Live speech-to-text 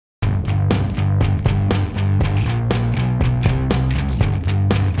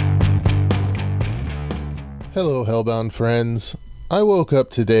Hello, Hellbound friends. I woke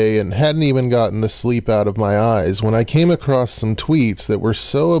up today and hadn't even gotten the sleep out of my eyes when I came across some tweets that were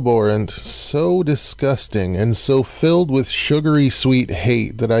so abhorrent, so disgusting, and so filled with sugary sweet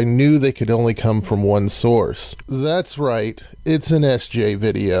hate that I knew they could only come from one source. That's right, it's an SJ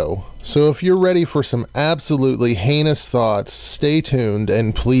video. So if you're ready for some absolutely heinous thoughts, stay tuned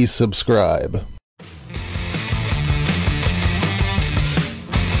and please subscribe.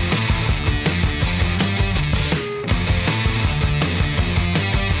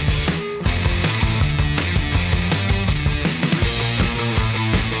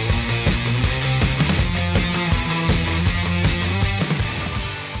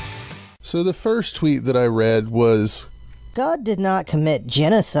 So the first tweet that I read was, God did not commit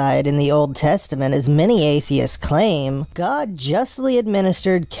genocide in the Old Testament as many atheists claim. God justly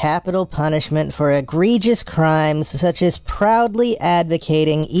administered capital punishment for egregious crimes such as proudly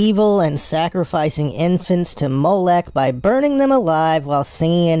advocating evil and sacrificing infants to Molech by burning them alive while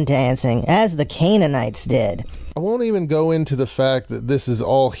singing and dancing, as the Canaanites did. I won't even go into the fact that this is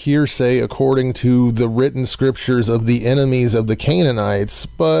all hearsay according to the written scriptures of the enemies of the Canaanites,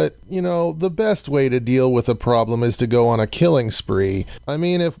 but, you know, the best way to deal with a problem is to go on a killing spree. I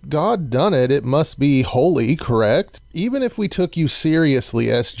mean, if God done it, it must be holy, correct? Even if we took you seriously,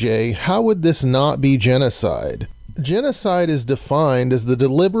 SJ, how would this not be genocide? Genocide is defined as the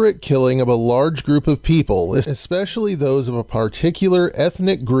deliberate killing of a large group of people, especially those of a particular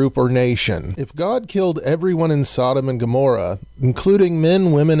ethnic group or nation. If God killed everyone in Sodom and Gomorrah, including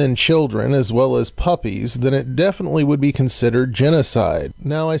men, women, and children, as well as puppies, then it definitely would be considered genocide.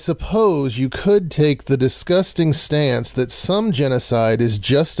 Now, I suppose you could take the disgusting stance that some genocide is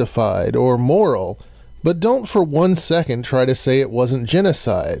justified or moral, but don't for 1 second try to say it wasn't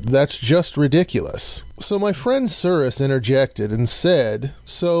genocide. That's just ridiculous. So my friend Surus interjected and said,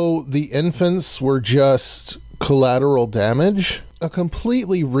 so the infants were just collateral damage? A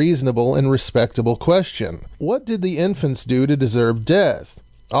completely reasonable and respectable question. What did the infants do to deserve death?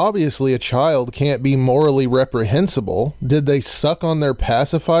 Obviously a child can't be morally reprehensible. Did they suck on their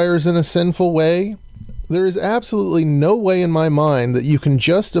pacifiers in a sinful way? There is absolutely no way in my mind that you can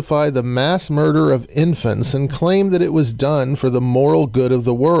justify the mass murder of infants and claim that it was done for the moral good of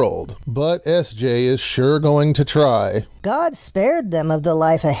the world. But SJ is sure going to try. God spared them of the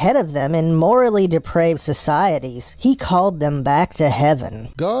life ahead of them in morally depraved societies. He called them back to heaven.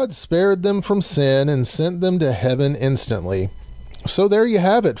 God spared them from sin and sent them to heaven instantly. So there you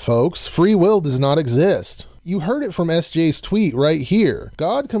have it, folks. Free will does not exist. You heard it from SJ's tweet right here.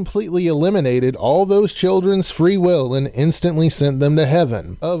 God completely eliminated all those children's free will and instantly sent them to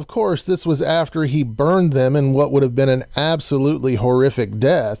heaven. Of course, this was after he burned them in what would have been an absolutely horrific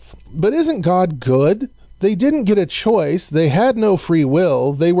death. But isn't God good? They didn't get a choice, they had no free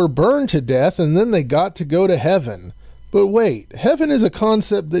will, they were burned to death, and then they got to go to heaven. But wait, heaven is a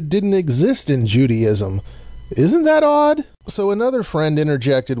concept that didn't exist in Judaism. Isn't that odd? So another friend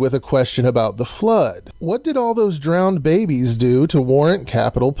interjected with a question about the flood. What did all those drowned babies do to warrant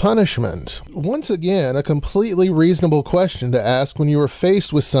capital punishment? Once again, a completely reasonable question to ask when you are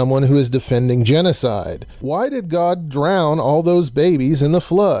faced with someone who is defending genocide. Why did God drown all those babies in the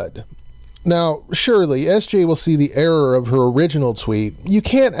flood? Now, surely, SJ will see the error of her original tweet. You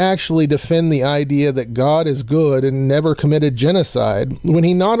can't actually defend the idea that God is good and never committed genocide when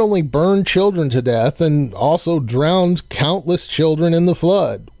he not only burned children to death and also drowned countless children in the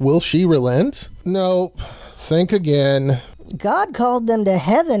flood. Will she relent? Nope. Think again. God called them to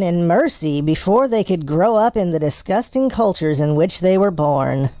heaven in mercy before they could grow up in the disgusting cultures in which they were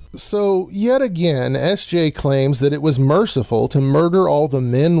born. So, yet again, SJ claims that it was merciful to murder all the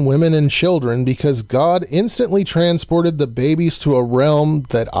men, women, and children because God instantly transported the babies to a realm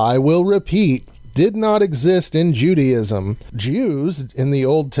that, I will repeat, did not exist in Judaism. Jews, in the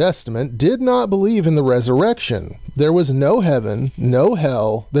Old Testament, did not believe in the resurrection. There was no heaven, no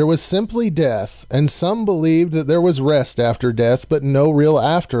hell, there was simply death, and some believed that there was rest after death, but no real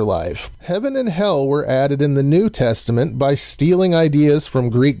afterlife. Heaven and hell were added in the New Testament by stealing ideas from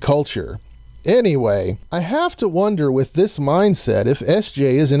Greek culture. Anyway, I have to wonder with this mindset if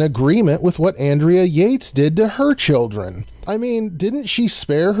SJ is in agreement with what Andrea Yates did to her children. I mean, didn't she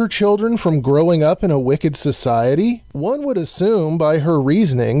spare her children from growing up in a wicked society? One would assume by her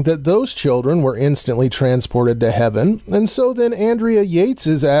reasoning that those children were instantly transported to heaven, and so then Andrea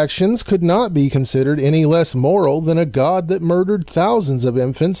Yates's actions could not be considered any less moral than a God that murdered thousands of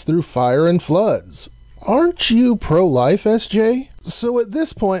infants through fire and floods. Aren't you pro-life, SJ? So at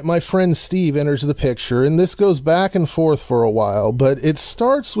this point, my friend Steve enters the picture, and this goes back and forth for a while, but it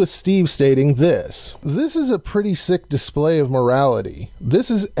starts with Steve stating this. This is a pretty sick display of morality.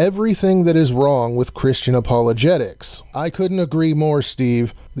 This is everything that is wrong with Christian apologetics. I couldn't agree more,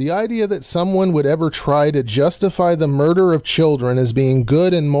 Steve. The idea that someone would ever try to justify the murder of children as being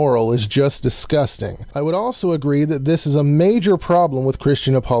good and moral is just disgusting. I would also agree that this is a major problem with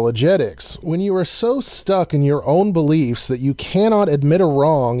Christian apologetics. When you are so stuck in your own beliefs that you cannot admit a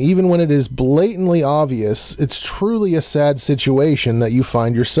wrong even when it is blatantly obvious, it's truly a sad situation that you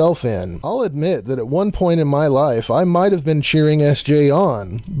find yourself in. I'll admit that at one point in my life I might have been cheering SJ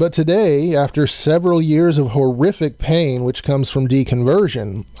on, but today, after several years of horrific pain which comes from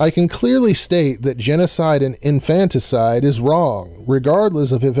deconversion, I can clearly state that genocide and infanticide is wrong,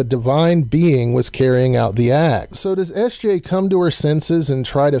 regardless of if a divine being was carrying out the act. So does SJ come to her senses and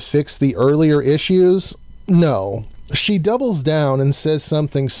try to fix the earlier issues? No. She doubles down and says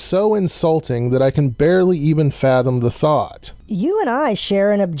something so insulting that I can barely even fathom the thought. You and I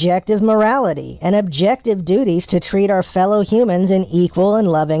share an objective morality and objective duties to treat our fellow humans in equal and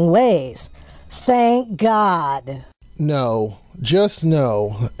loving ways. Thank God. No. Just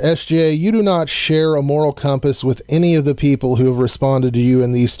no. SJ, you do not share a moral compass with any of the people who have responded to you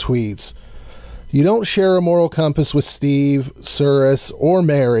in these tweets. You don't share a moral compass with Steve, Surus, or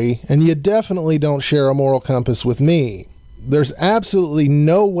Mary, and you definitely don't share a moral compass with me. There's absolutely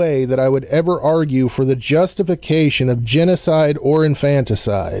no way that I would ever argue for the justification of genocide or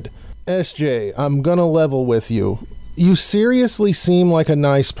infanticide. SJ, I'm gonna level with you. You seriously seem like a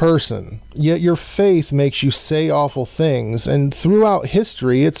nice person, yet your faith makes you say awful things, and throughout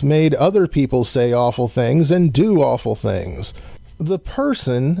history it's made other people say awful things and do awful things. The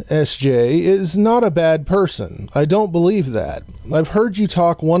person, SJ, is not a bad person. I don't believe that. I've heard you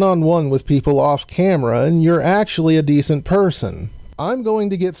talk one-on-one with people off camera, and you're actually a decent person. I'm going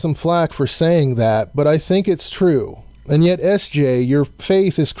to get some flack for saying that, but I think it's true. And yet, SJ, your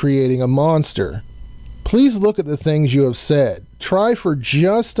faith is creating a monster. Please look at the things you have said. Try for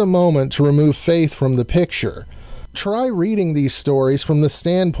just a moment to remove faith from the picture. Try reading these stories from the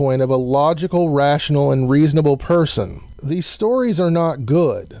standpoint of a logical, rational, and reasonable person. These stories are not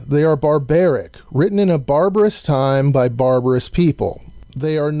good. They are barbaric, written in a barbarous time by barbarous people.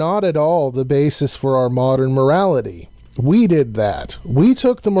 They are not at all the basis for our modern morality. We did that. We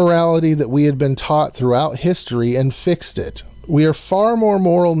took the morality that we had been taught throughout history and fixed it. We are far more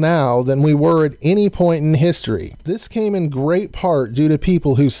moral now than we were at any point in history. This came in great part due to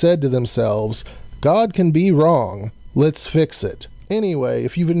people who said to themselves, God can be wrong, let's fix it. Anyway,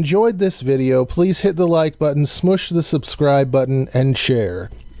 if you've enjoyed this video, please hit the like button, smush the subscribe button, and share.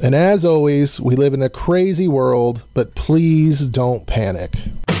 And as always, we live in a crazy world, but please don't panic.